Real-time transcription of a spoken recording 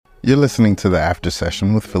You're listening to The After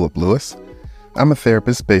Session with Philip Lewis. I'm a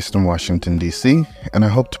therapist based in Washington, D.C., and I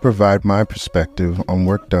hope to provide my perspective on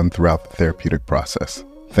work done throughout the therapeutic process.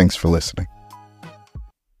 Thanks for listening.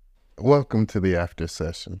 Welcome to The After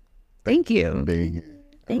Session. Thank you. For being here.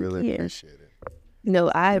 I really appreciate it. No,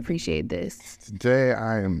 I appreciate this. Today,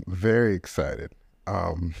 I am very excited.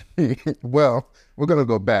 Well, we're going to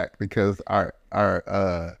go back because our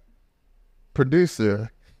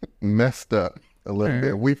producer messed up a little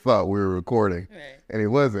bit. We thought we were recording, and it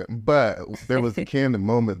wasn't. But there was a candid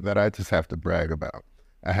moment that I just have to brag about.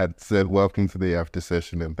 I had said, welcome to the after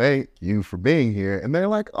session, and thank you for being here. And they're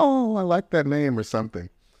like, oh, I like that name or something.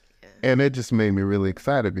 And it just made me really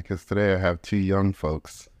excited because today I have two young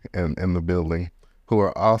folks in the building who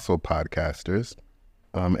are also podcasters.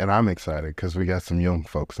 And I'm excited because we got some young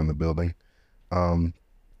folks in the building. Young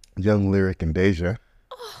Lyric and Deja.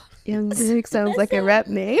 Young Lyric sounds like a rap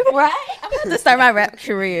name. Right? I'm about to start my rap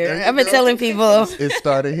career. I've been telling people. It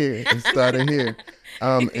started here.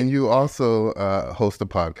 And you also host a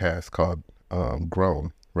podcast called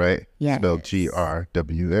Grown, right? Yes. Spelled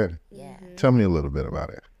GRWN. Yeah. Tell me a little bit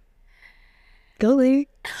about it. Go, Lyric.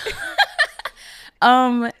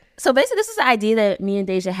 So basically, this is the idea that me and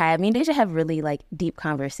Deja had. Me and Deja have really like deep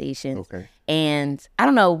conversations. Okay. And I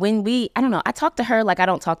don't know, I talk to her like I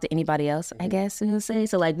don't talk to anybody else, I guess we would say.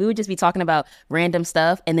 So like we would just be talking about random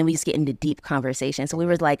stuff and then we just get into deep conversation. So we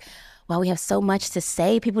were like, well, we have so much to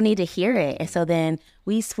say. People need to hear it. And so then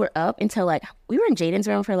we were up until like, we were in Jaden's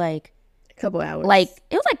room for like A couple hours. like,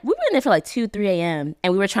 it was like, we were in there for like 2, 3 a.m.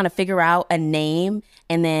 and we were trying to figure out a name.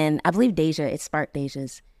 And then I believe it sparked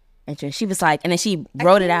Deja's interest. She was like, and then she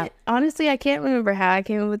wrote it out. Honestly, I can't remember how I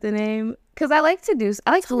came up with the name because I like to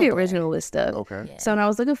be original with stuff. Okay. Yeah. So when I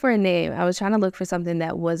was looking for a name, I was trying to look for something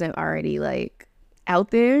that wasn't already like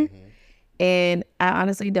out there. And I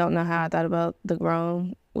honestly don't know how I thought about the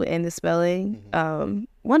grown and the spelling.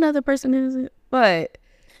 One other person is it, but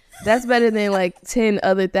that's better than like 10,000,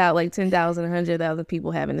 100,000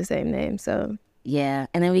 people having the same name. So Yeah,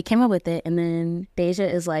 and then we came up with it, and then Deja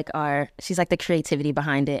is like she's like the creativity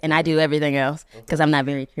behind it, and I do everything else because I'm not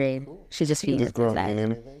very creative. She just feeds Does Grown that. mean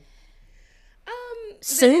anything?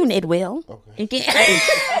 Soon it will. Okay.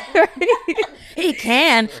 It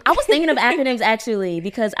can. I was thinking of acronyms actually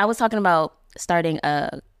because I was talking about starting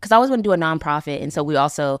because I always want to do a nonprofit, and so we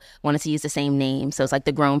also wanted to use the same name. So it's like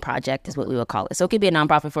the Grown Project is what we would call it. So it could be a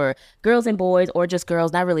nonprofit for girls and boys or just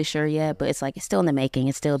girls. Not really sure yet, but it's like it's still in the making.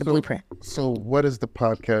 It's still the blueprint. So what does the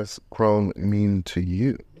podcast Grown mean to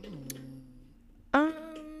you?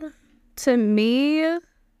 For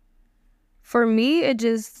me, it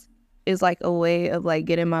just is like a way of like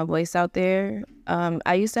getting my voice out there.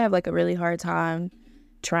 I used to have like a really hard time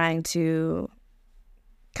trying to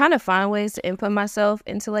kind of find ways to input myself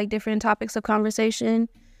into like different topics of conversation.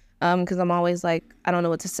 Because I'm always like, I don't know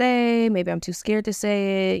what to say. Maybe I'm too scared to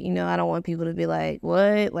say it. I don't want people to be like,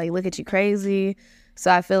 what? Like, look at you crazy.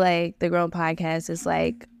 So I feel like the Grown Podcast is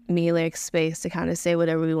like me and Lyric's space to kind of say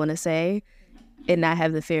whatever we want to say and not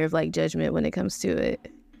have the fear of like judgment when it comes to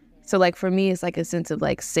it. So like for me, it's like a sense of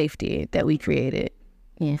like safety that we created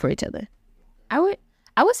for each other. I would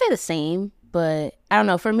say the same, but I don't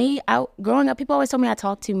know. For me, growing up, people always told me I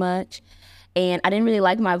talk too much, and I didn't really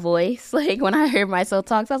like my voice. Like when I heard myself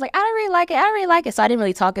talk, so I was like, I don't really like it. So I didn't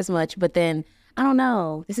really talk as much. But then I don't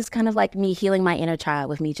know. This is kind of like me healing my inner child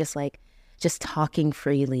with me just talking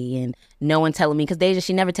freely and no one telling me, because Deja,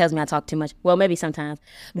 she never tells me I talk too much. Well, maybe sometimes,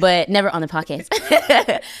 but never on the podcast.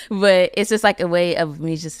 But it's just like a way of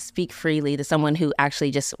me just speak freely to someone who actually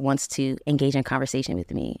just wants to engage in conversation with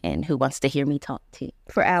me and who wants to hear me talk too.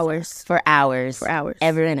 For hours.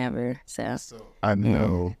 Ever and ever. So I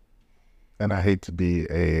know, and I hate to be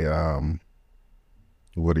a,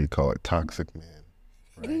 what do you call it, toxic man.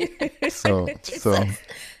 Right?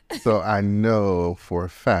 So I know for a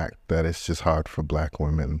fact that it's just hard for Black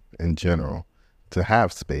women in general to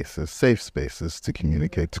have spaces, safe spaces to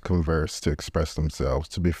communicate, to converse, to express themselves,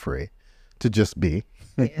 to be free, to just be.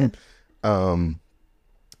 Yeah.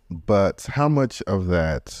 But how much of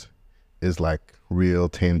that is like real,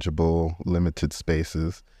 tangible, limited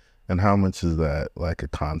spaces? And how much is that like a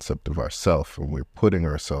concept of ourself and we're putting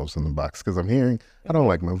ourselves in the box? Because I'm hearing, I don't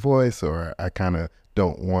like my voice, or I kind of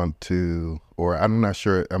don't want to, or I'm not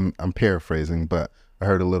sure, I'm paraphrasing, but I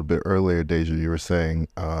heard a little bit earlier, Deja, you were saying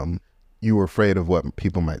you were afraid of what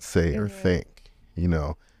people might say or think,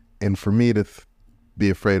 and for me to be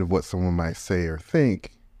afraid of what someone might say or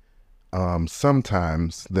think,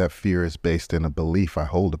 sometimes that fear is based in a belief I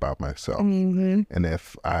hold about myself. And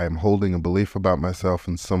if I'm holding a belief about myself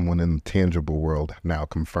and someone in the tangible world now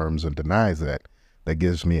confirms or denies it, that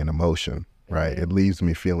gives me an emotion. right? It leaves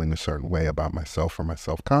me feeling a certain way about myself or my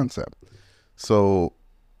self-concept. So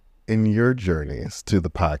in your journeys to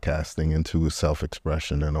the podcasting and to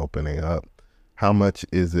self-expression and opening up, how much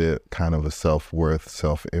is it kind of a self-worth,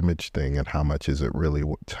 self-image thing, and how much is it really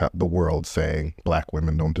the world saying Black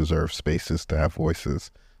women don't deserve spaces to have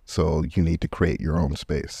voices, so you need to create your own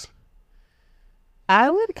space? I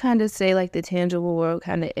would kind of say like the tangible world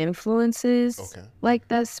kind of influences like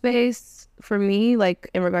that space for me, like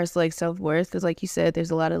in regards to like self-worth, because like you said, there's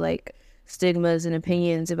a lot of like stigmas and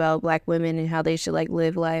opinions about Black women and how they should like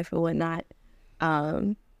live life or whatnot.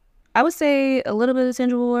 I would say a little bit of the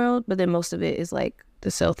tangible world, but then most of it is like the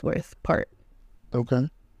self-worth part. Okay.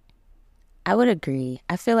 I would agree.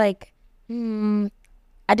 I feel like, I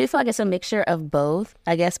do feel like it's a mixture of both,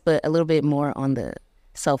 I guess, but a little bit more on the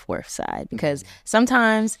self-worth side, because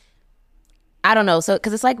sometimes, I don't know, so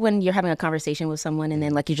because it's like when you're having a conversation with someone and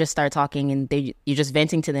then like you just start talking and you're just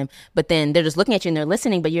venting to them, but then they're just looking at you and they're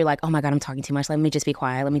listening, but you're like, oh my God, I'm talking too much. Let me just be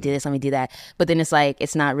quiet. Let me do this. Let me do that. But then it's like,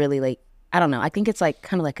 it's not really like, I don't know. I think it's like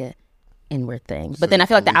kind of like a inward thing. But then I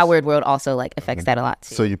feel like the outward world also like affects that a lot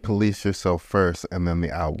too. So you police yourself first, and then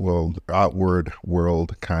the outward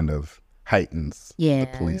world kind of heightens the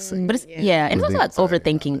policing. But it's and it's also an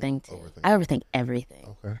overthinking thing too. I overthink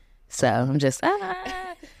everything. Okay. So I'm just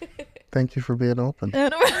Thank you for being open.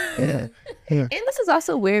 Yeah. And this is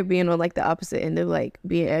also weird being on like the opposite end of like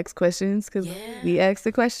being asked questions, because we ask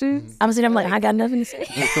the questions. I'm sitting, I'm like, I got nothing to say.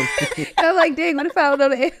 I'm like, dang, what if I don't know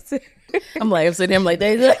the answer? I'm sitting, I'm like,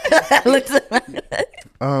 dang.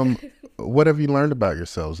 What have you learned about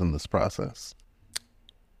yourselves in this process?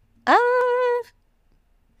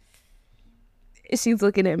 She's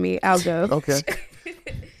looking at me. I'll go. Okay.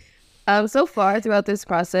 So far throughout this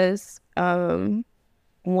process,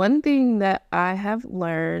 one thing that I have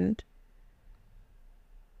learned,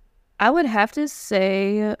 I would have to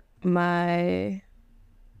say my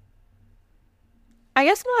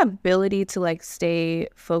ability to like stay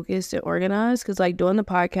focused and organized, because like doing the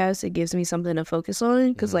podcast, it gives me something to focus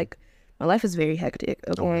on, because like my life is very hectic.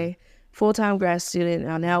 Okay. Full-time grad student.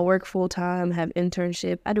 I now work full-time, have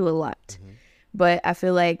internship. I do a lot. But I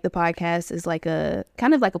feel like the podcast is like a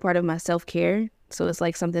kind of like a part of my self-care. So it's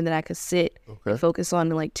like something that I could sit and focus on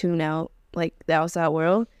and like tune out like the outside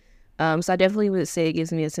world. So I definitely would say it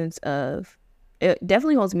gives me a sense of, it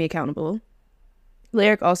definitely holds me accountable.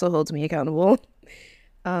 Lyric also holds me accountable.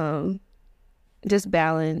 Just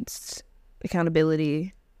balanced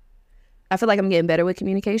accountability. I feel like I'm getting better with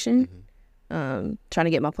communication. Trying to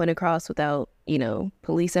get my point across without,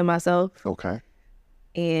 policing myself. Okay.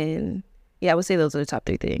 And yeah, I would say those are the top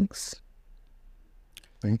 3 things.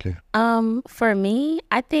 Thank you. For me,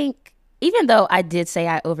 I think even though I did say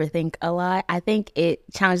I overthink a lot, I think it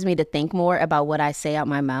challenged me to think more about what I say out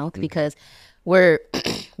my mouth, because we're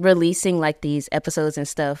releasing like these episodes and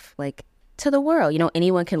stuff like to the world.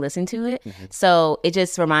 Anyone can listen to it. So it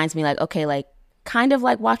just reminds me like, okay, like kind of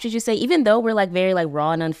like watch what you say, even though we're like very like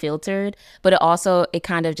raw and unfiltered, but it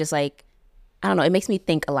kind of just like, I don't know, it makes me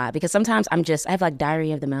think a lot, because sometimes I have like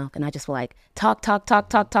diarrhea of the mouth, and I just will like talk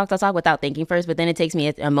without thinking first. But then it takes me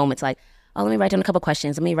a moment to like, oh, let me write down a couple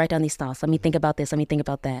questions. Let me write down these thoughts. Let me think about this. Let me think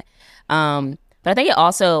about that. But I think it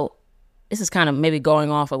also, this is kind of maybe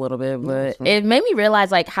going off a little bit, but it made me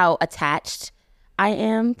realize like how attached I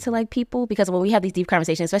am to like people, because when we have these deep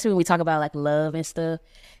conversations, especially when we talk about like love and stuff,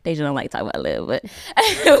 they just don't like talk about love, but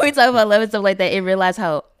when we talk about love and stuff like that,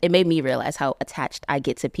 it made me realize how attached I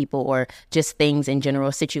get to people or just things in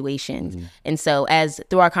general, situations. And so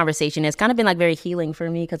through our conversation, it's kind of been like very healing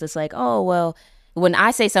for me, because it's like, oh, well, when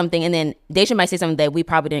I say something and then Deja might say something that we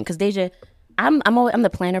probably didn't, because Deja, I'm the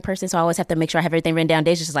planner person, so I always have to make sure I have everything written down.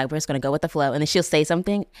 Deja's just like, we're just going to go with the flow. And then she'll say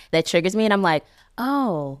something that triggers me, and I'm like,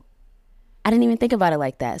 oh, I didn't even think about it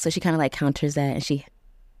like that. So she kind of like counters that, and she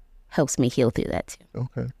helps me heal through that too.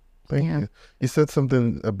 Okay. Thank you. You said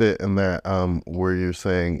something a bit in that where you're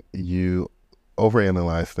saying you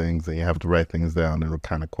overanalyze things and you have to write things down and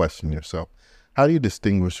kind of question yourself. How do you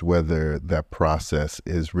distinguish whether that process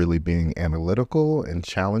is really being analytical and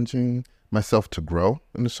challenging myself to grow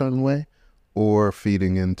in a certain way, or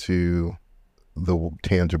feeding into the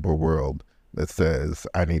tangible world that says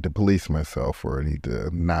I need to police myself, or I need to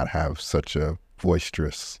not have such a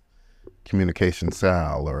boisterous communication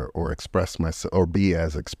style, or express myself, or be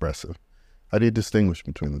as expressive? How do you distinguish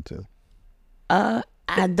between the two?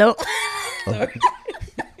 I don't.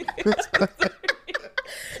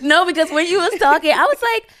 No, because when you was talking, I was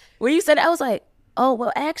like, when you said it, I was like, oh,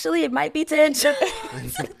 well, actually, it might be tangible.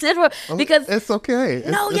 Because it's okay.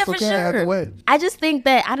 It's okay for sure. either way. I just think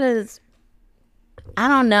that I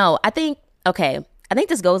don't know. I think, okay, I think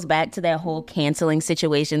this goes back to that whole canceling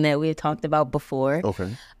situation that we had talked about before. Okay.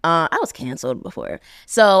 I was canceled before.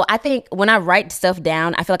 So I think when I write stuff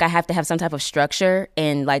down, I feel like I have to have some type of structure.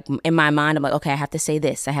 And like in my mind, I'm like, okay, I have to say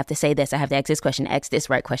this. I have to say this. I have to ask this question, ask this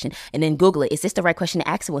right question. And then Google it. Is this the right question to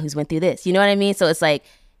ask someone who's went through this? You know what I mean? So it's like,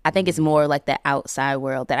 I think it's more like the outside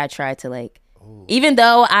world that I try to like, even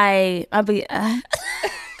though I'll be...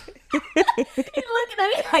 You're looking at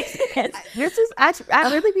me like this. This is I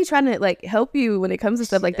really be trying to like help you when it comes to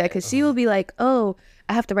stuff like that, because she will be like, oh,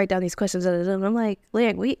 I have to write down these questions, and I'm like,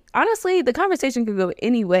 we honestly, the conversation could go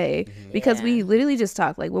any way because we literally just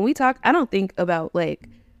talk. Like when we talk, I don't think about like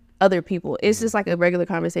other people. It's just like a regular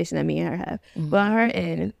conversation that me and her have. But on her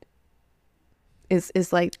end,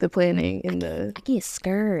 it's like the planning and the... I get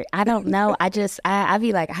scared. I don't know. I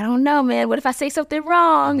be like, I don't know, man. What if I say something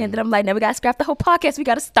wrong? And then I'm like, now we gotta scrap the whole podcast. We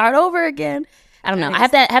gotta start over again. I don't know. I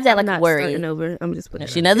have that I'm like worry. Starting over. I'm just putting.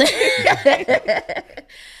 She doesn't. But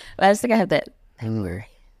I just think I have that worry.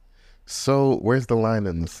 So where's the line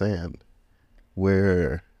in the sand?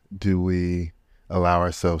 Where do we allow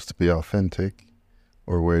ourselves to be authentic,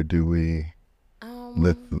 or where do we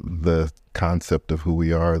let the concept of who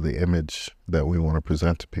we are, the image that we want to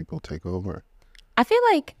present to people, take over? I feel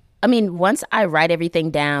like, I mean, once I write everything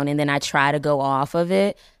down and then I try to go off of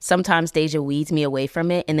it, sometimes Deja weeds me away from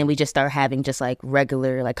it, and then we just start having just like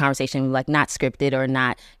regular like conversation, like not scripted or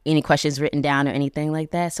not any questions written down or anything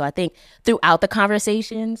like that. So I think throughout the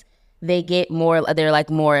conversations, they get more, they're like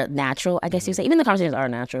more natural, I guess you say. Even the conversations are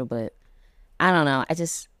natural, but I don't know.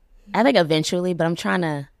 I think eventually, but I'm trying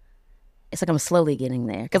to, it's like I'm slowly getting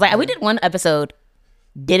there. Because like we did one episode,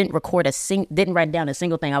 didn't write down a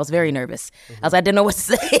single thing. I was very nervous. I was like, I didn't know what to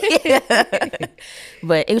say.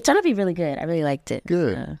 But it was trying to be really good. I really liked it.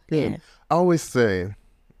 Good. Yeah. I always say,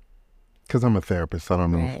 because I'm a therapist, I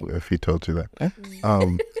don't know if he told you that.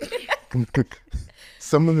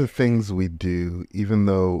 Some of the things we do, even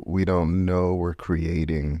though we don't know we're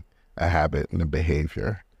creating a habit and a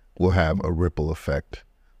behavior, will have a ripple effect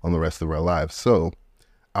on the rest of our lives. So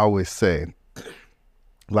I always say,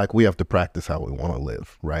 like, we have to practice how we want to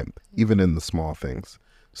live, right? Even in the small things.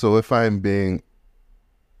 So if I'm being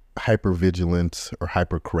hyper vigilant or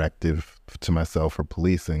hyper corrective to myself or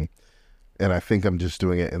policing, and I think I'm just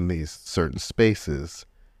doing it in these certain spaces,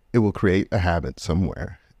 it will create a habit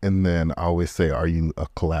somewhere. And then I always say, are you a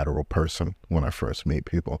collateral person when I first meet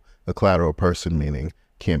people? A collateral person meaning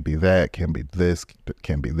can't be that, can't be this,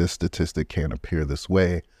 can't be this statistic, can't appear this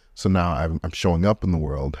way. So now I'm showing up in the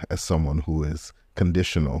world as someone who is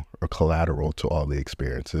conditional or collateral to all the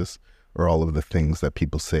experiences or all of the things that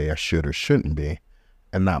people say I should or shouldn't be,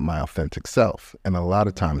 and not my authentic self. And a lot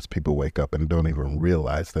of times people wake up and don't even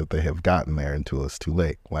realize that they have gotten there until it's too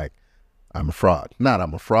late. Like, I'm a fraud. Not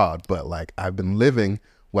I'm a fraud, but like I've been living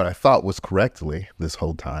what I thought was correctly this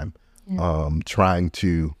whole time, trying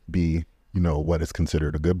to be, you know, what is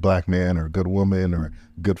considered a good black man or a good woman or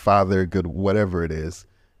good father, good whatever it is,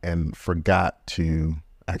 and forgot to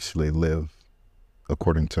actually live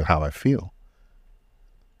according to how I feel.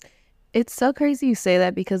 It's so crazy you say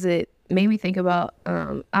that, because it made me think about,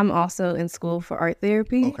 I'm also in school for art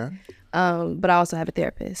therapy. Okay. But I also have a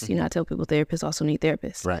therapist. You know, I tell people therapists also need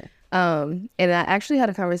therapists. Right. And I actually had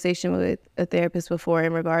a conversation with a therapist before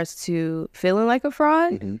in regards to feeling like a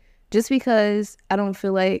fraud, just because I didn't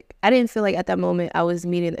feel like at that moment I was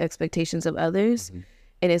meeting the expectations of others.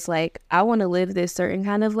 And it's like, I want to live this certain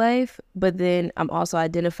kind of life, but then I'm also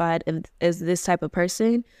identified as this type of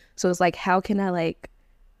person. So it's like, how can I like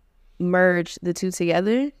merge the two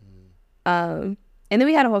together? And then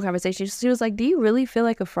we had a whole conversation. She was like, do you really feel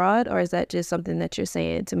like a fraud, or is that just something that you're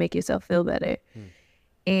saying to make yourself feel better?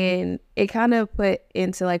 And it kind of put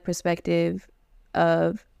into like perspective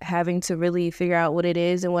of having to really figure out what it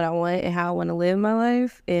is and what I want and how I want to live my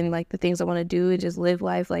life, and like the things I want to do and just live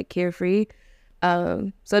life like carefree.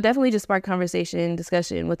 So definitely just sparked conversation,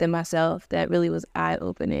 discussion within myself that really was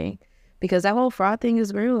eye-opening, because that whole fraud thing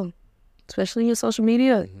is real, especially in social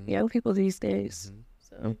media, young people these days.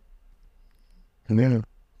 So yeah,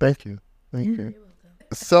 thank you.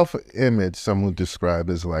 Self-image, some would describe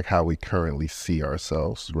as like how we currently see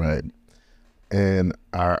ourselves, right? And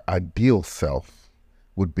our ideal self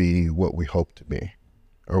would be what we hope to be,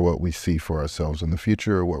 or what we see for ourselves in the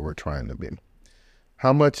future, or what we're trying to be.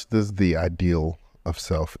 How much does the ideal of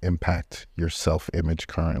self impact your self-image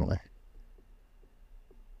currently?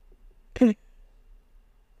 Let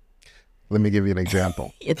me give you an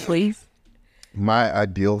example. Yes, please. My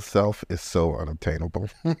ideal self is so unobtainable,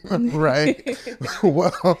 right?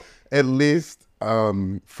 Well, at least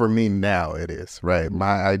for me now it is, right?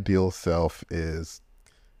 My ideal self is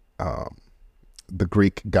the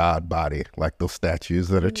Greek god body, like those statues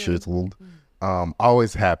that are chiseled.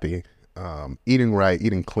 Always happy, eating right,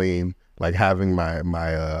 eating clean, like having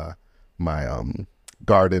my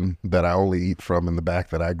garden that I only eat from in the back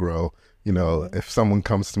that I grow. You know, if someone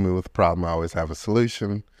comes to me with a problem, I always have a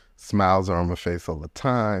solution. Smiles are on my face all the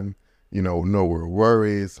time. You know, no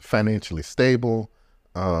worries, financially stable.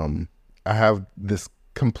 I have this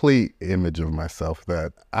complete image of myself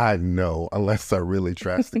that I know, unless I really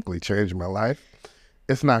drastically change my life,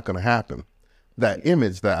 it's not going to happen. That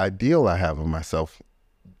image, that ideal I have of myself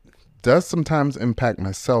does sometimes impact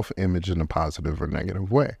my self-image in a positive or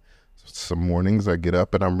negative way. Some mornings I get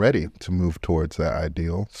up and I'm ready to move towards that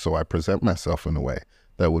ideal. So I present myself in a way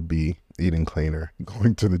that would be eating cleaner,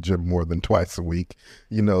 going to the gym more than twice a week,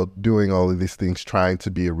 you know, doing all of these things, trying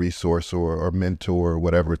to be a resource or mentor or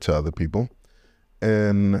whatever to other people.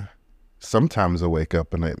 And sometimes I wake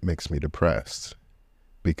up and it makes me depressed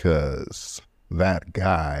because that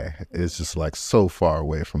guy is just like so far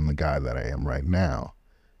away from the guy that I am right now.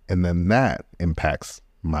 And then that impacts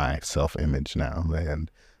my self-image now.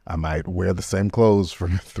 And I might wear the same clothes for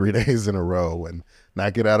 3 days in a row and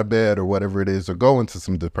not get out of bed or whatever it is, or go into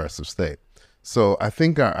some depressive state. So I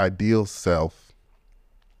think our ideal self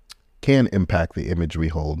can impact the image we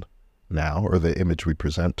hold now or the image we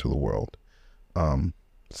present to the world.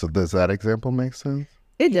 So does that example make sense?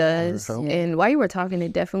 It does. And while you were talking,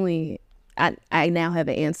 it definitely, I now have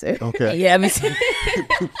an answer. Okay. Yeah, I mean,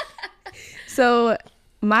 So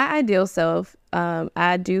my ideal self,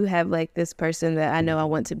 I do have like this person that I know I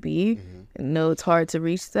want to be. And know it's hard to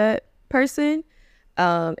reach that person.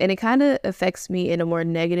 And it kind of affects me in a more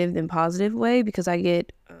negative than positive way because I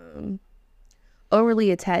get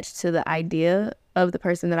overly attached to the idea of the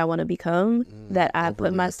person that I want to become, that I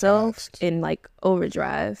put myself in like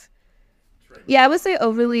overdrive. Yeah, I would say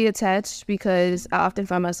overly attached because I often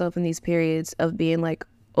find myself in these periods of being like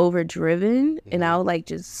overdriven, and I'll like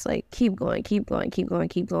just like keep going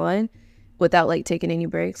without like taking any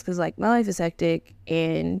breaks because like my life is hectic,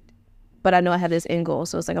 but I know I have this end goal.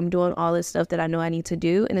 So it's like I'm doing all this stuff that I know I need to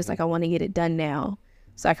do, and it's like I want to get it done now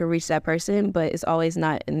so I can reach that person, but it's always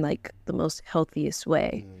not in like the most healthiest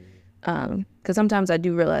way. Because sometimes I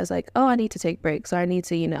do realize like, oh, I need to take breaks, or I need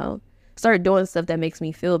to, you know, start doing stuff that makes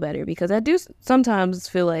me feel better, because I do sometimes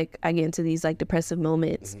feel like I get into these like depressive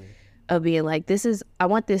moments of being like, I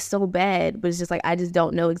want this so bad, but it's just like I just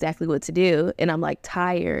don't know exactly what to do, and I'm like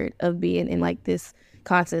tired of being in like this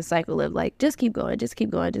constant cycle of like just keep going.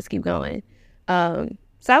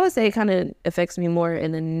 So I would say it kind of affects me more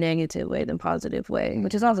in a negative way than positive way,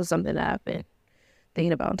 which is also something that I've been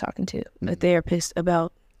thinking about and talking to a therapist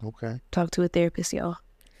about. Okay. Talk to a therapist, y'all.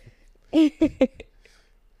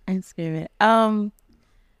 I'm screaming.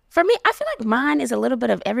 For me, I feel like mine is a little bit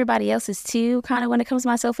of everybody else's too, kind of when it comes to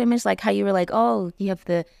my self-image, like how you were like, oh, you have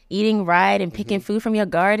the eating right and picking food from your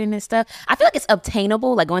garden and stuff. I feel like it's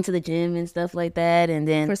obtainable, like going to the gym and stuff like that. And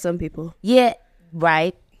then For some people. yeah,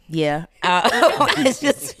 right. Yeah. It's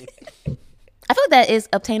just, I feel like that is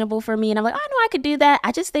obtainable for me. And I'm like, oh, I know I could do that.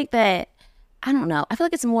 I just think that, I don't know. I feel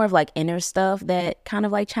like it's more of like inner stuff that kind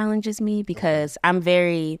of like challenges me because I'm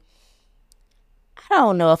very, I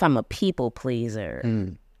don't know if I'm a people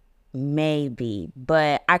pleaser. Maybe.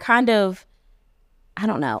 But I kind of, I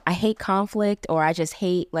don't know. I hate conflict, or I just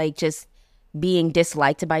hate like just being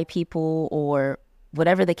disliked by people or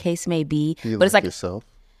whatever the case may be. Do you but it's like yourself?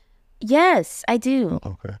 Yes, I do.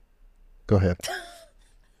 Okay. Go ahead.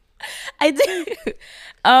 I do.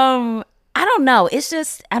 I don't know. It's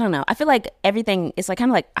just, I don't know. I feel like everything is like kind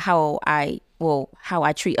of like how I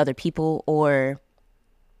treat other people, or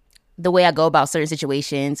the way I go about certain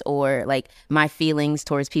situations, or like my feelings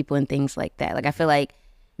towards people and things like that. Like I feel like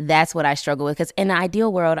that's what I struggle with, because in the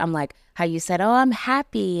ideal world, I'm like how you said, oh, I'm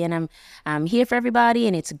happy and I'm here for everybody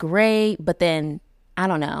and it's great. But then I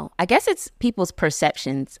don't know. I guess it's people's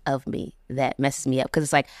perceptions of me that messes me up, because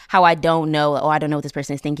it's like how I don't know, I don't know what this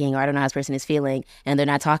person is thinking, or I don't know how this person is feeling, and they're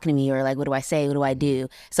not talking to me, or like, what do I say? What do I do?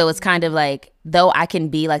 So it's kind of like, though I can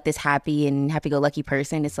be like this happy and happy-go-lucky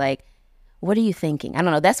person, it's like, what are you thinking? I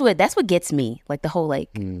don't know. That's what gets me, like the whole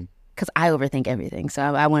like, because I overthink everything. So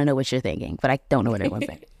I want to know what you're thinking, but I don't know what everyone's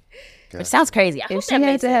thinking. Which sounds crazy. If she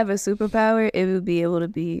had to have a superpower, it would be able to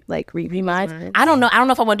be like read minds. I don't know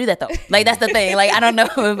if I want to do that though. Like that's the thing. Like I don't know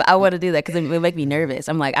if I want to do that, because it would make me nervous.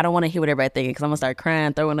 I'm like, I don't want to hear what everybody's thinking, because I'm gonna start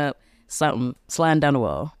crying, throwing up, something, sliding down the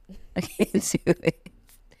wall. I can't do it.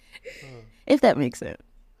 If that makes sense.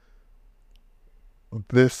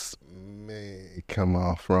 This may come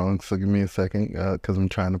off wrong, so give me a second, because I'm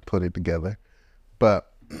trying to put it together.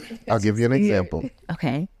 But I'll give you an example.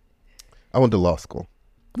 Okay. I went to law school.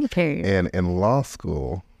 Okay. And in law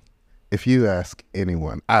school, if you ask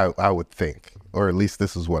anyone, I would think, or at least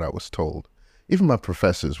this is what I was told. Even my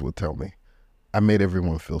professors would tell me, I made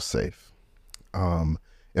everyone feel safe.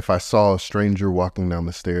 If I saw a stranger walking down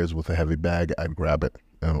the stairs with a heavy bag, I'd grab it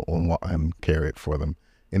and carry it for them.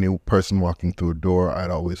 Any person walking through a door,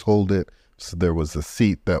 I'd always hold it. So there was a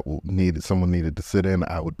seat that someone needed to sit in,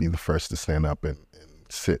 I would be the first to stand up and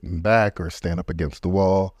sit in back or stand up against the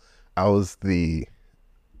wall. I was the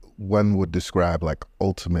one would describe like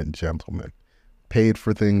ultimate gentleman. Paid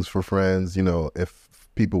for things for friends. You know, if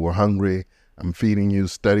people were hungry, I'm feeding you.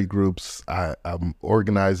 Study groups, I'm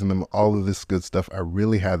organizing them, all of this good stuff. I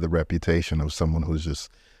really had the reputation of someone who's just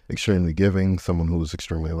extremely giving, someone who was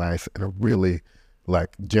extremely nice, and a really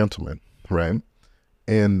like gentleman, right?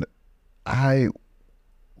 And I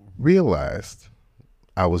realized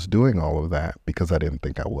I was doing all of that because I didn't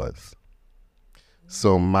think I was.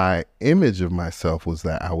 So my image of myself was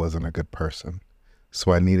that I wasn't a good person.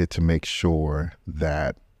 So I needed to make sure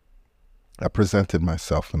that I presented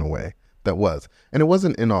myself in a way that was. And it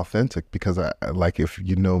wasn't inauthentic because I like, if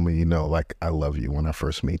you know me, you know, like I love you when I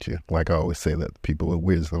first meet you. Like I always say that people, it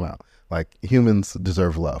weirds them out. Like humans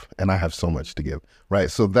deserve love and I have so much to give, right?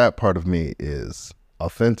 So that part of me is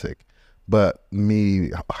authentic. But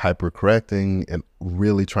me hypercorrecting and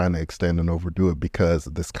really trying to extend and overdo it because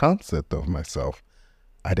this concept of myself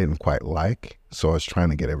I didn't quite like. So I was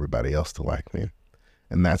trying to get everybody else to like me.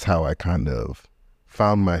 And that's how I kind of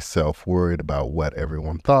found myself worried about what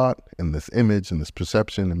everyone thought in this image and this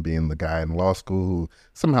perception, and being the guy in law school who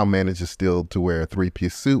somehow manages still to wear a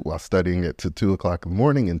 3-piece suit while studying it to 2 o'clock in the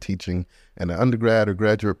morning and teaching in an undergrad or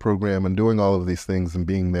graduate program and doing all of these things and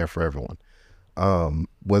being there for everyone,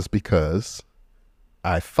 was because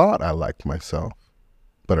I thought I liked myself,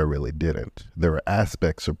 but I really didn't. There were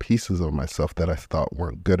aspects or pieces of myself that I thought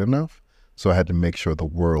weren't good enough. So I had to make sure the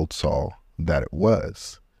world saw that it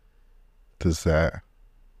was. Does that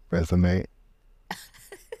resonate?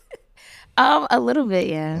 A little bit,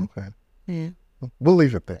 yeah. Okay. Yeah. We'll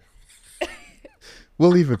leave it there. We'll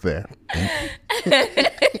leave it there.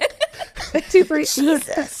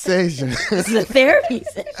 Jesus. Station. This is a therapy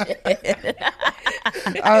session.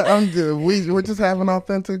 I'm good. We're just having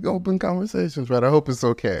authentic, open conversations, right? I hope it's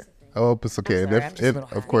okay. I hope it's okay. Sorry, And if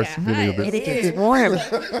of course, yeah. video It this. is warm.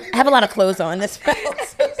 I have a lot of clothes on. That's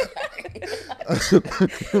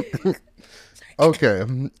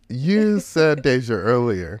Okay. You said, Deja,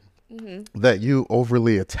 earlier that you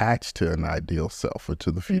overly attach to an ideal self or to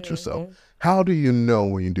the future self. How do you know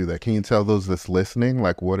when you do that? Can you tell those that's listening,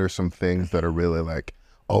 like, what are some things that are really like,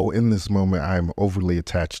 oh, in this moment, I'm overly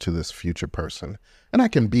attached to this future person, and I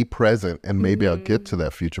can be present and maybe I'll get to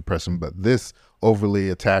that future person, but this overly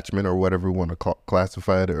attachment, or whatever you want to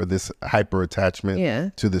classify it, or this hyper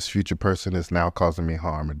attachment to this future person is now causing me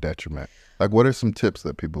harm or detriment. Like, what are some tips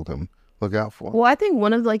that people can look out for? Well, I think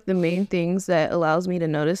one of like the main things that allows me to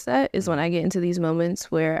notice that is when I get into these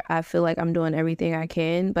moments where I feel like I'm doing everything I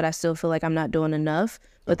can, but I still feel like I'm not doing enough.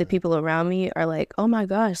 But the people around me are like, oh my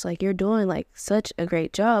gosh, like you're doing like such a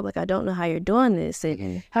great job. Like, I don't know how you're doing this,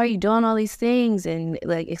 and how are you doing all these things and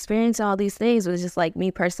like experiencing all these things. It was just like,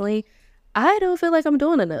 me personally, I don't feel like I'm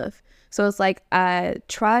doing enough. So it's like I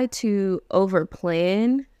try to over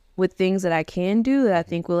plan with things that I can do that I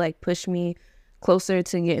think will like push me closer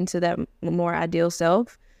to getting to that more ideal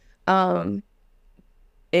self. And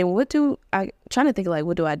trying to think like,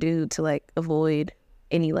 what do I do to like avoid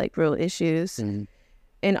any like real issues?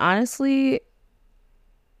 And honestly,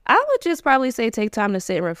 I would just probably say take time to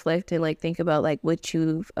sit and reflect and like think about like what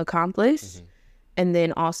you've accomplished, and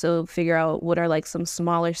then also figure out what are like some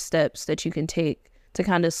smaller steps that you can take to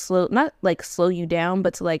kind of not like slow you down,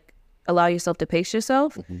 but to like allow yourself to pace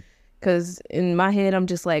yourself. Because in my head, I'm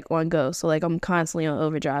just like on go. So like I'm constantly on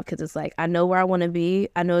overdrive because it's like I know where I want to be.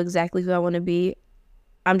 I know exactly who I want to be.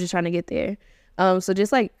 I'm just trying to get there. So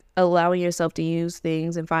just like allowing yourself to use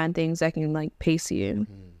things and find things that can like pace you,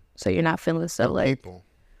 so you're not feeling so and like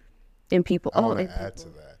people. I want to add to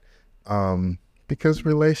that, because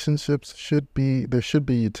relationships there should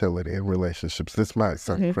be utility in relationships. This might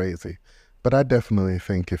sound crazy, but I definitely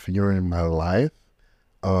think if you're in my life,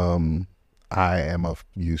 I am of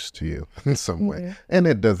use to you in some way. And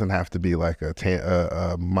it doesn't have to be like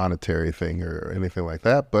a monetary thing or anything like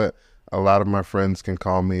that. But a lot of my friends can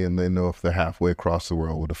call me and they know if they're halfway across the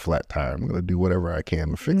world with a flat tire, I'm going to do whatever I can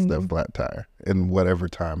to fix that flat tire in whatever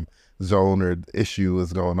time zone or issue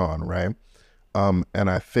is going on, right? And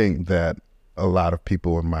I think that a lot of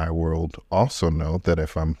people in my world also know that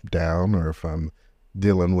if I'm down or if I'm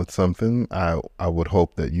dealing with something, I would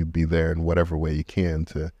hope that you'd be there in whatever way you can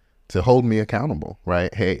to hold me accountable,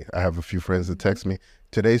 right? Hey, I have a few friends that text me,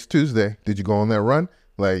 today's Tuesday. Did you go on that run?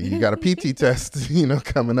 Like you got a PT test,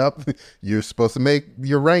 coming up. You're supposed to make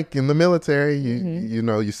your rank in the military.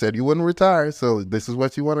 You said you wouldn't retire, so this is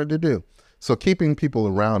what you wanted to do. So keeping people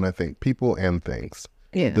around, I think, people and things.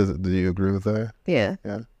 Yeah. Do you agree with that? Yeah.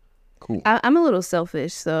 Yeah. Cool. I'm a little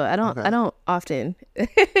selfish, so I don't often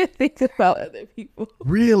think about other people.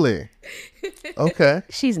 Really? Okay.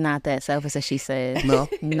 She's not that selfish as she said. No.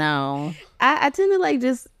 No. I tend to like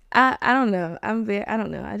just I don't know. I don't know. I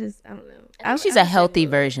don't know. She's a healthy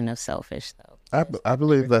version of selfish, though. I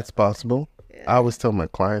believe that's possible. I always tell my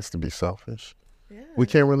clients to be selfish. Yeah. We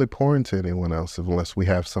can't really pour into anyone else unless we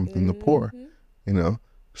have something to pour,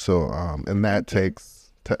 So, and that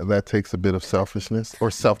takes a bit of selfishness or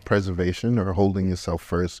self-preservation or holding yourself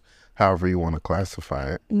first, however you want to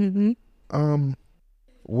classify it. Mm-hmm.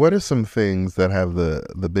 What are some things that have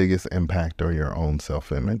the biggest impact on your own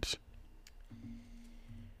self-image?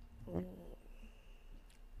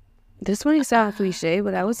 This one sounds cliche,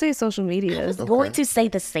 but I would say social media. I was going to say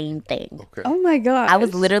the same thing. Okay. Oh my God. I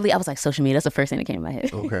was like, social media. That's the first thing that came to my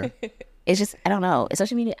head. Okay. It's just, I don't know. It's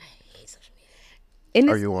social media. I hate social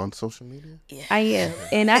media. Are you on social media? Yeah. I am.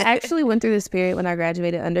 And I actually went through this period when I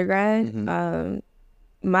graduated undergrad.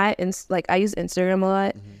 Mm-hmm. I use Instagram a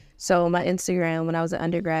lot. Mm-hmm. So my Instagram, when I was an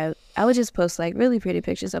undergrad, I would just post like really pretty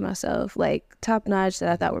pictures of myself, like top notch that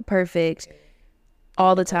I thought were perfect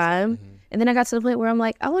all the time. Mm-hmm. And then I got to the point where I'm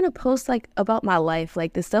like, I want to post like about my life,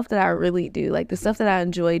 like the stuff that I really do, like the stuff that I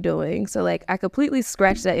enjoy doing. So like I completely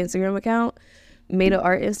scratched that Instagram account, made an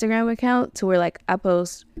art Instagram account to where like I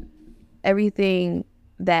post everything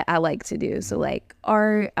that I like to do. So like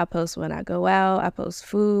art, I post when I go out, I post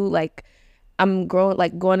food, like I'm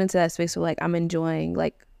going into that space where like I'm enjoying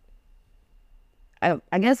like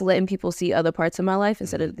I guess letting people see other parts of my life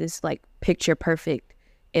instead of this like picture perfect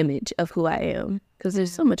image of who I am, because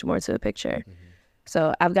there's so much more to a picture. Mm-hmm.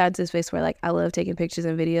 So I've gotten to a space where like I love taking pictures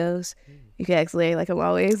and videos. You can actually like I'm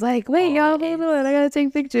always like, wait, y'all, hold on, I gotta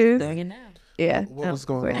take pictures. Doing it now. Yeah. What was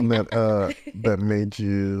going on that made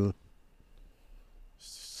you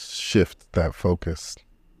shift that focus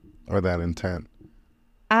or that intent?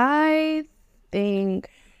 I think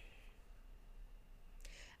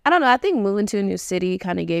I don't know. I think moving to a new city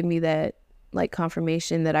kind of gave me that like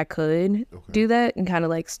confirmation that I could do that and kind of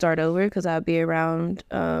like start over, because I'd be around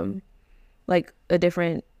like a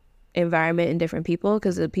different environment and different people,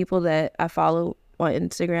 because the people that I follow on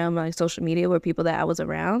Instagram, like social media, were people that I was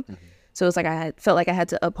around. Mm-hmm. So it's like I felt like I had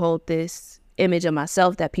to uphold this image of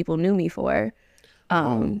myself that people knew me for.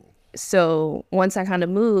 So once I kind of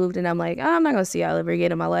moved and I'm like, I'm not going to see y'all ever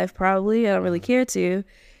again in my life, probably. I don't really care to.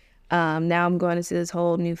 Now I'm going into this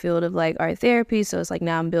whole new field of like art therapy. So it's like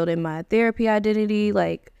now I'm building my therapy identity.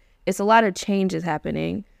 Like it's a lot of changes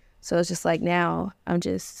happening. So it's just like now I'm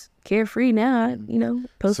just carefree now,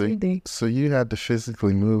 post anything. So you had to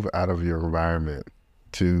physically move out of your environment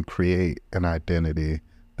to create an identity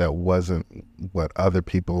that wasn't what other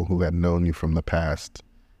people who had known you from the past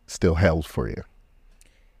still held for you.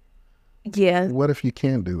 Yeah. What if you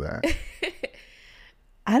can't do that?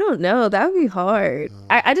 I don't know. That would be hard.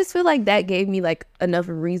 I just feel like that gave me like enough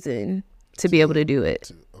reason to be able to do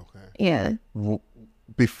it. Okay. Yeah.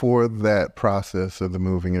 Before that process of the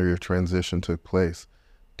moving or your transition took place,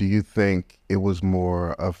 do you think it was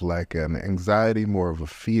more of like an anxiety, more of a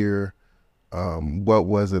fear? What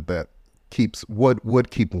was it that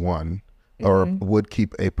would keep one or would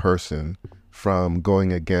keep a person from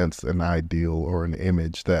going against an ideal or an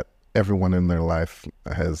image that everyone in their life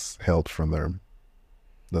has held from them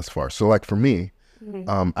thus far? So like for me,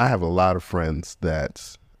 I have a lot of friends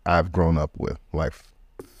that I've grown up with, like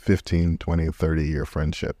 15, 20, 30-year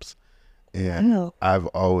friendships. And I've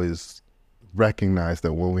always recognized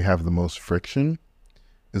that when we have the most friction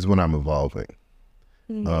is when I'm evolving.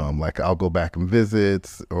 Like I'll go back and visit,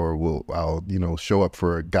 or I'll show up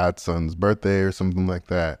for a godson's birthday or something like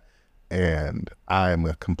that, and I'm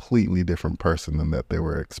a completely different person than that they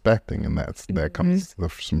were expecting, and that comes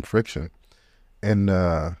with some friction. And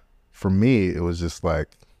for me, it was just like,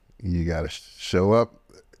 you got to show up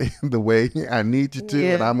the way I need you to,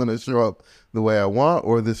 and I'm going to show up the way I want,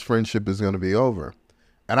 or this friendship is going to be over.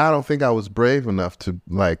 And I don't think I was brave enough to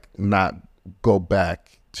like not go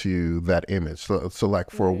back to that image. So like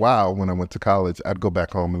for a while when I went to college, I'd go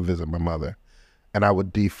back home and visit my mother, and I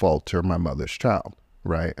would default to my mother's child,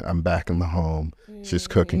 right? I'm back in the home. She's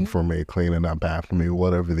cooking for me, cleaning up after me,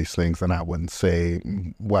 whatever these things. And I wouldn't say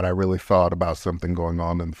what I really thought about something going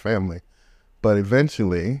on in the family. But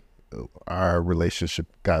eventually our relationship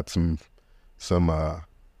got some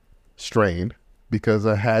strained, because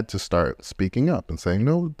I had to start speaking up and saying,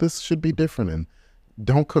 no, this should be different. And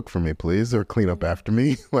don't cook for me, please, or clean up after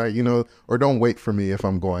me, like, or don't wait for me if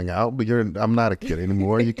I'm going out, but I'm not a kid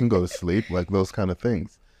anymore. You can go to sleep, like those kind of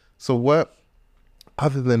things. So what,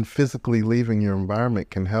 other than physically leaving your environment,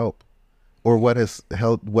 can help? Or what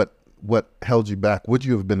held you back? Would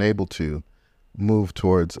you have been able to move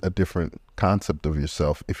towards a different concept of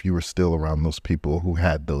yourself if you were still around those people who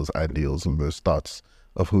had those ideals and those thoughts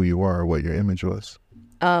of who you are or what your image was?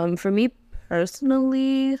 For me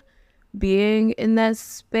personally, being in that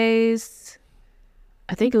space,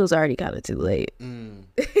 I think it was already kind of too late.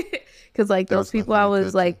 Because like those people,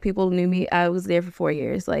 people knew me. I was there for 4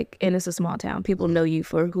 years, like, and it's a small town. People know you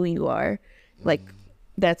for who you are. Like,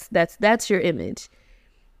 that's your image.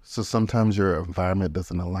 So sometimes your environment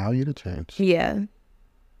doesn't allow you to change. Yeah.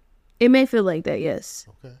 It may feel like that, yes.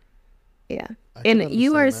 Okay. Yeah. And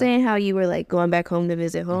you were saying how you were like going back home to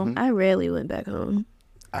visit home. I rarely went back home.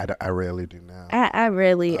 I rarely do now. I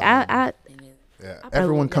rarely. Yeah.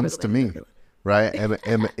 Everyone comes to me, right?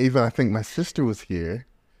 And even I think my sister was here,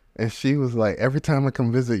 and she was like, every time I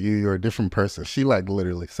come visit you, you're a different person. She like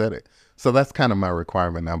literally said it. So that's kind of my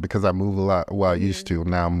requirement now, because I move a lot. Well, I used to.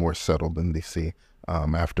 Now I'm more settled in DC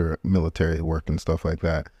after military work and stuff like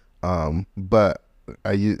that. But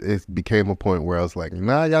it became a point where I was like,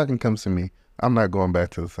 nah, y'all can come see me. I'm not going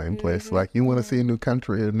back to the same place. Like, you want to see a new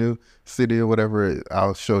country, a new city or whatever,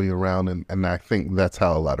 I'll show you around. And I think that's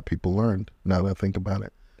how a lot of people learned, now that I think about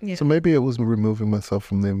it. Yeah. So maybe it was removing myself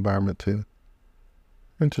from the environment too.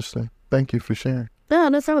 Interesting. Thank you for sharing.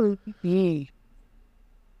 No, that's all. Yeah.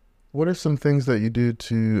 What are some things that you do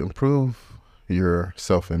to improve your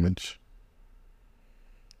self-image,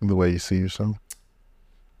 the way you see yourself?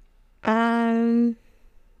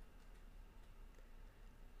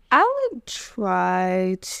 I would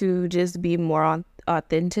try to just be more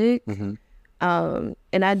authentic. And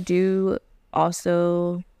I do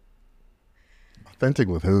also. Authentic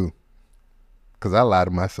with who? Because I lie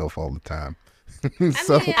to myself all the time.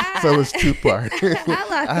 So it's two parts.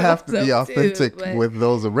 I have to be authentic with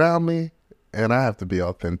those around me, and I have to be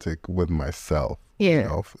authentic with myself.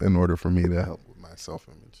 Yeah. In order for me to help with my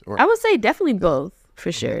self-image. I would say definitely both,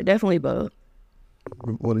 for sure. Definitely both.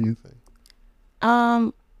 What do you think?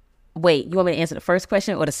 Wait, you want me to answer the first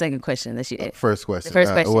question or the second question that you asked? First question. The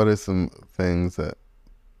first question. What are some things that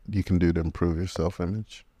you can do to improve your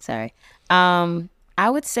self-image? Sorry. I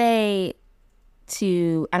would say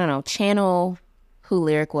to, channel who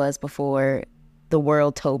Lyric was before the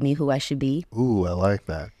world told me who I should be. Ooh, I like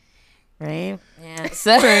that. Right? Yeah.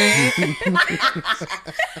 So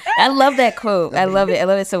I love that quote. I love it. I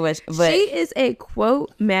love it so much. But she is a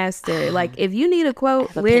quote master. Like, if you need a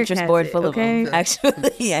quote, a Pinterest board full of them.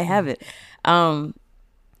 Actually, I have it. I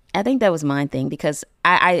think that was my thing, because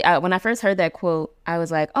I when I first heard that quote, I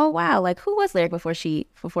was like, oh wow, like, who was Lyric before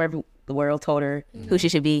the world told her who she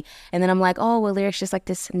should be? And then I'm like, oh well, Lyric's just like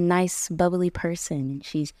this nice, bubbly person.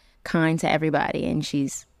 She's kind to everybody, and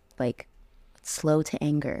she's like slow to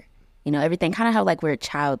anger. Everything kind of how like where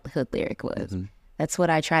childhood Lyric was. That's what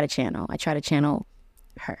I try to channel. I try to channel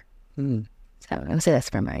her. So I would say that's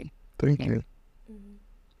for mine. Thank you.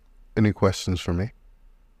 Any questions for me?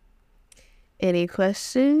 Any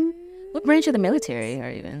questions? What branch of the military are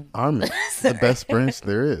you in? Army. The best branch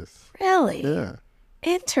there is. Really? Yeah.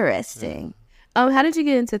 Interesting. How did you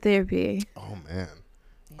get into therapy? Oh man.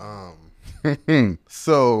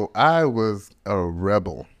 So I was a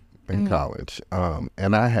rebel in college,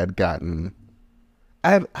 and I had gotten,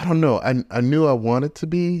 I don't know, I knew I wanted to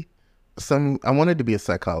be I wanted to be a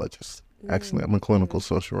psychologist. Actually, I'm a clinical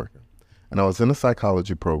social worker, and I was in a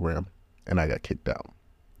psychology program, and I got kicked out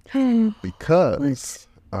because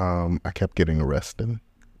I kept getting arrested.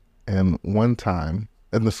 And one time,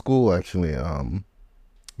 in the school, actually,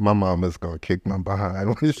 my mom is gonna kick my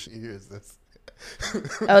behind when she hears this.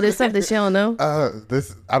 Oh, there's something she don't know? I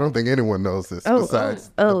don't think anyone knows this besides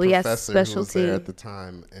the professor who was there at the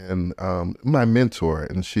time, and my mentor,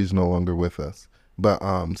 and she's no longer with us. But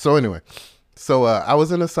so anyway, I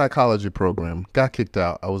was in a psychology program, got kicked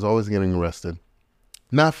out. I was always getting arrested,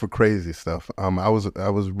 not for crazy stuff. I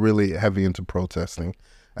was really heavy into protesting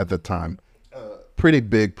at the time. Pretty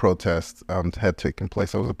big protests had taken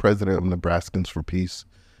place. I was the president of Nebraskans for Peace,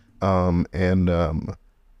 and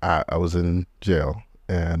I was in jail,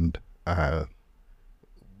 and a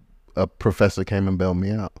professor came and bailed me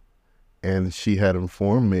out, and she had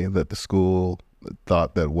informed me that the school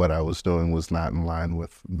thought that what I was doing was not in line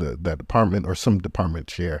with that department, or some department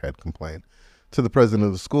chair had complained to the president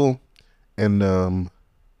of the school, and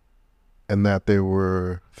that they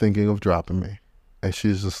were thinking of dropping me. And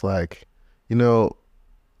she's just like, I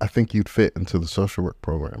think you'd fit into the social work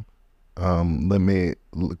program. Let me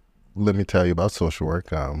let me tell you about social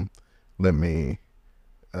work. Let me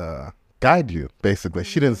guide you, basically.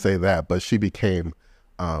 She didn't say that, but she became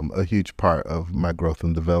a huge part of my growth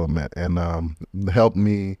and development, and helped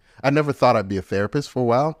me. I never thought I'd be a therapist for a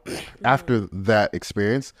while. After that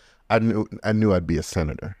experience, I knew I'd be a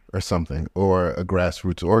senator or something, or a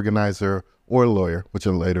grassroots organizer, or a lawyer, which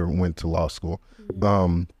I later went to law school.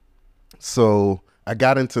 So I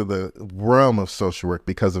got into the realm of social work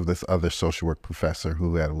because of this other social work professor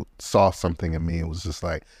who saw something in me and was just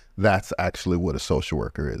like, that's actually what a social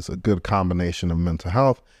worker is, a good combination of mental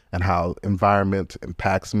health and how environment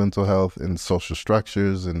impacts mental health and social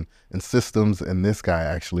structures and systems. And this guy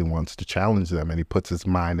actually wants to challenge them, and he puts his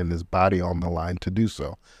mind and his body on the line to do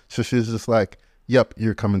so. So she's just like, yep,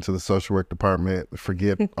 you're coming to the social work department.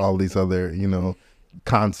 Forget all these other,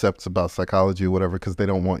 concepts about psychology or whatever, because they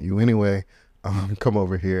don't want you anyway. Come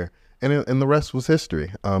over here. And the rest was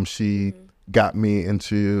history. She got me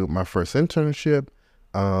into my first internship,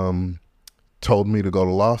 told me to go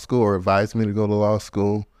to law school, or advised me to go to law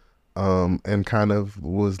school, and kind of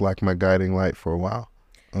was like my guiding light for a while.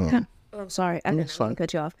 I'm sorry, I didn't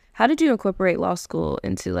cut you off. How did you incorporate law school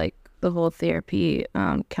into like the whole therapy,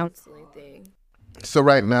 counseling thing? So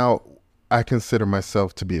right now, I consider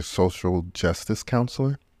myself to be a social justice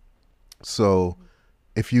counselor. So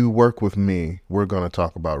if you work with me, we're going to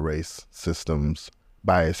talk about race, systems,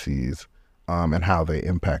 biases, and how they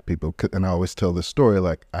impact people. And I always tell this story,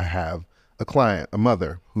 like I have a client, a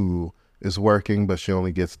mother who is working, but she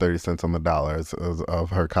only gets 30 cents on the dollar of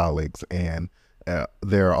her colleagues. And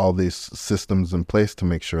there are all these systems in place to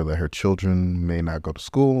make sure that her children may not go to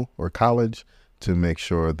school or college, to make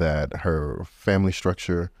sure that her family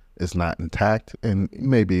structure is not intact. And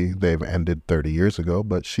maybe they've ended 30 years ago,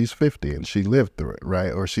 but she's 50 and she lived through it,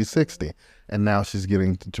 right? Or she's 60 and now she's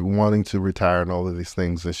getting to wanting to retire and all of these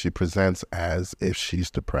things that she presents as if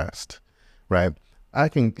she's depressed, right?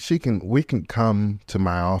 We can come to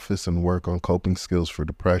my office and work on coping skills for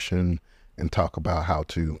depression and talk about how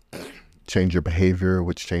to change your behavior,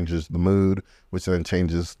 which changes the mood, which then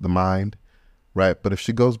changes the mind, right? But if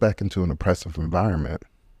she goes back into an oppressive environment,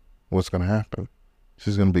 what's going to happen?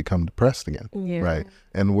 She's going to become depressed again, right?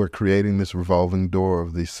 And we're creating this revolving door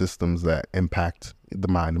of these systems that impact the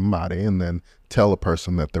mind and body, and then tell a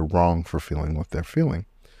person that they're wrong for feeling what they're feeling.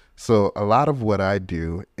 So a lot of what I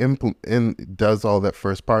do does all that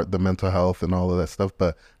first part, the mental health and all of that stuff.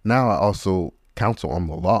 But now I also counsel on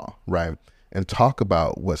the law, right? And talk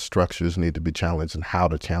about what structures need to be challenged and how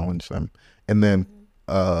to challenge them. And then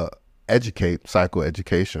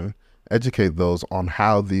psychoeducation, educate those on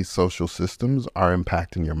how these social systems are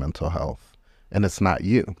impacting your mental health. And it's not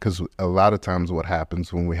you, because a lot of times what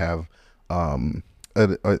happens when we have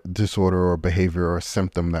a disorder or behavior or a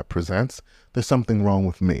symptom that presents, there's something wrong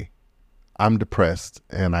with me. I'm depressed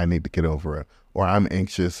and I need to get over it. Or I'm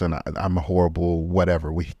anxious and I'm a horrible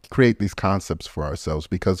whatever. We create these concepts for ourselves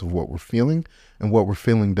because of what we're feeling, and what we're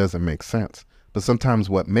feeling doesn't make sense. But sometimes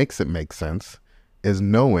what makes it make sense is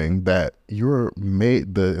knowing that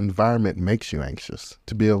the environment makes you anxious.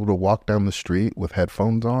 To be able to walk down the street with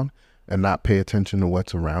headphones on and not pay attention to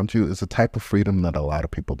what's around you is a type of freedom that a lot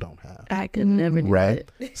of people don't have. I could never do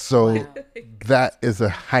right? it. So that is a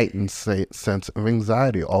heightened sense of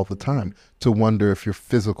anxiety all the time, to wonder if your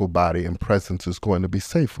physical body and presence is going to be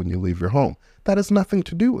safe when you leave your home. That has nothing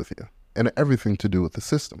to do with you and everything to do with the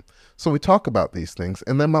system. So we talk about these things.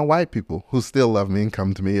 And then my white people who still love me and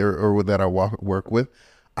come to me, or that I work with,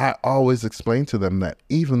 I always explain to them that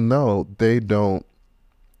even though they don't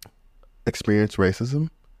experience racism,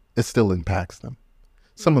 it still impacts them.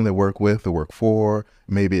 Someone they work with or work for,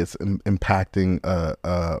 maybe it's impacting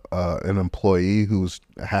an employee who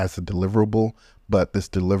has a deliverable, but this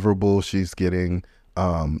deliverable, she's getting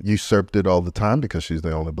usurped it all the time because she's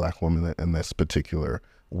the only Black woman in this particular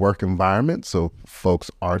work environment. So folks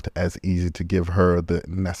aren't as easy to give her the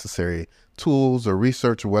necessary tools or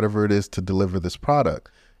research or whatever it is to deliver this product.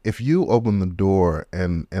 If you open the door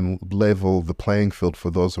and level the playing field for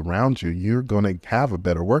those around you, you're going to have a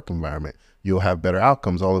better work environment. You'll have better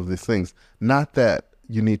outcomes, all of these things. Not that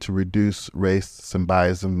you need to reduce race and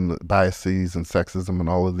biases and sexism and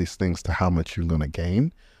all of these things to how much you're going to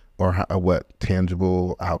gain or what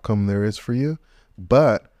tangible outcome there is for you,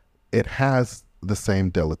 but it has the same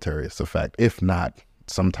deleterious effect, if not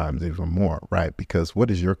sometimes even more, right? Because what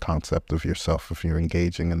is your concept of yourself if you're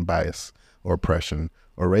engaging in bias or oppression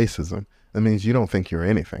or racism? That means you don't think you're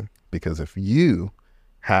anything, because if you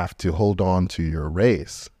have to hold on to your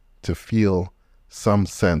race to feel some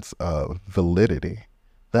sense of validity,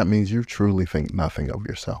 that means you truly think nothing of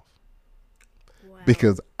yourself. Wow.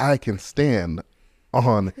 Because I can stand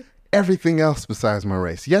on everything else besides my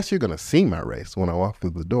race. Yes, you're going to see my race when I walk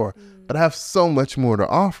through the door, but I have so much more to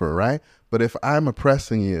offer, right? But if I'm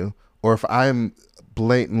oppressing you, or if I'm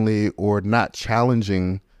blatantly or not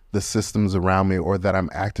challenging the systems around me, or that I'm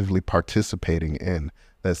actively participating in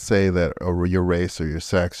that say that your race or your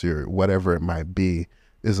sex or whatever it might be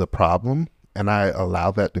is a problem, and I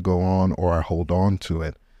allow that to go on, or I hold on to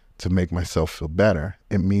it to make myself feel better,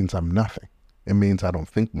 it means I'm nothing. It means I don't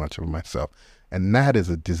think much of myself. And that is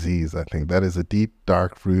a disease, I think. That is a deep,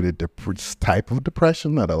 dark-rooted type of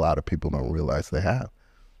depression that a lot of people don't realize they have.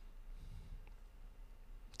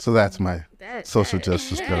 So that's my social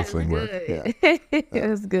justice counseling work. Yeah.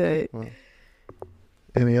 That's good.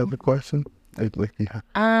 Any other question?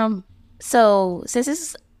 Yeah. So since this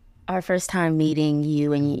is our first time meeting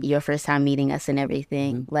you and your first time meeting us and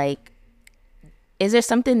everything, like, is there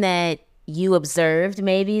something that you observed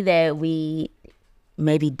maybe that we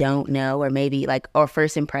maybe don't know, or maybe like our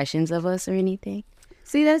first impressions of us or anything?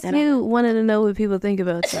 See, that's you wanting to know what people think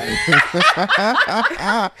about you.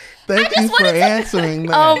 Thank you for answering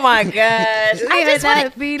that. Oh my gosh. He's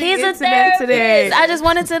a therapist today. I just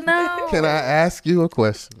wanted to know. Can I ask you a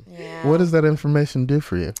question? Yeah. What does that information do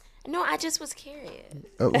for you? No, I just was curious.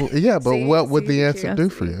 Yeah, but what would the answer do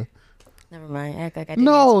for you? Never mind. Act like I didn't.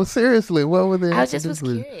 No, seriously, what would the I answer just do was for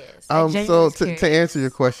you? curious. So to answer your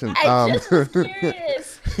question, I just was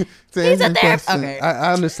curious. to He's answer a your therapist. question, Okay.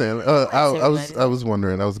 I understand. I was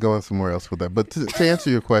wondering. I was going somewhere else with that. But to answer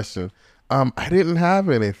your question, I didn't have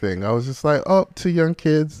anything. I was just like, oh, 2 young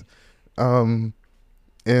kids, and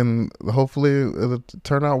hopefully it'll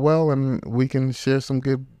turn out well, and we can share some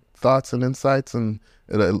good thoughts and insights. And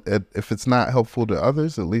if it's not helpful to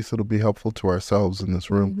others, at least it'll be helpful to ourselves in this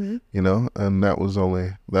room, you know. And that was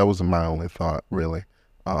my only thought, really.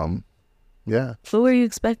 Yeah. What were you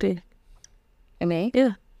expecting? Me?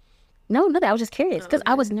 Yeah. No, nothing. I was just curious because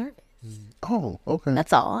I was nervous. Oh, okay.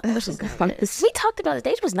 That's all. I was just nervous. We talked about it.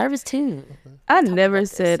 Deja was nervous too. I never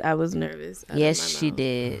said I was nervous. Yes, she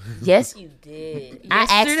did. Yes, you did. I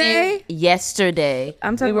asked you yesterday.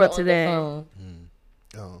 I'm talking about today. Oh.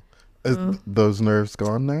 Is those nerves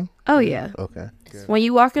gone now? Oh, yeah. Okay. Good. When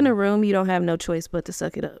you walk in a room, you don't have no choice but to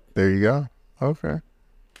suck it up. There you go. Okay.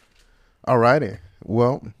 All righty.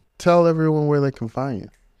 Well, tell everyone where they can find you.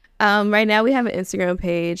 Right now we have an Instagram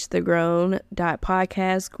page,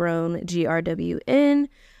 thegrown.podcast, grown, GRWN.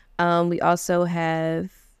 We also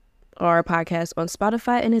have our podcast on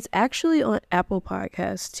Spotify, and it's actually on Apple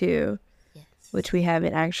Podcasts too, which we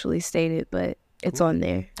haven't actually stated, but it's on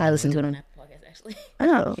there. I listened to it on Apple Podcasts actually.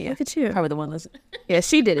 Oh, look at you. Probably the one listening. Yeah,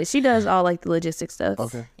 she did it. She does all like the logistic stuff.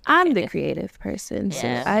 Okay. I'm the creative person,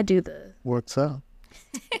 so I do the What's up?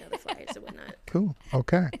 flyers and whatnot. Cool.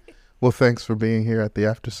 Okay. Well, thanks for being here at the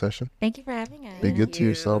after session. Thank you for having us. Be good to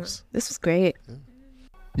yourselves. This was great.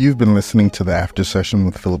 You've been listening to the after session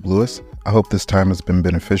with Philip Lewis. I hope this time has been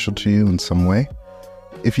beneficial to you in some way.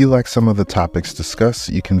 If you like some of the topics discussed,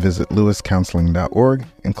 you can visit lewiscounseling.org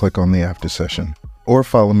and click on the after session, or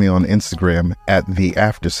follow me on Instagram at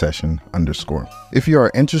 @theaftersession_. If you are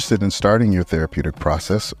interested in starting your therapeutic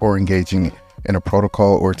process or engaging in a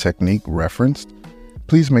protocol or technique referenced,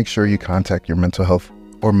 please make sure you contact your mental health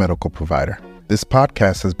or medical provider. This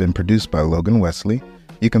podcast has been produced by Logan Wesley.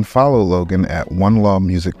 You can follow Logan at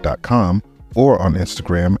onelawmusic.com or on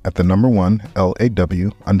Instagram at @1LAW_music.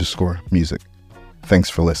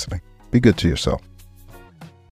 Thanks for listening. Be good to yourself.